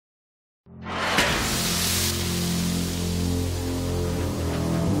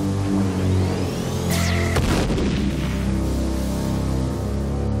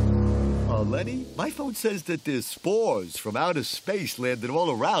Lenny. My phone says that there's spores from outer space landed all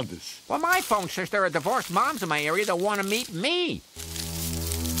around us. Well, my phone says there are divorced moms in my area that want to meet me.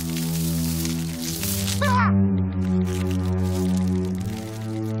 Ah!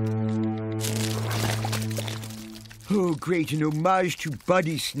 Oh, great, an homage to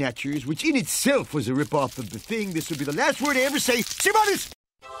Body Snatchers, which in itself was a rip-off of The Thing. This will be the last word I ever say. Simons!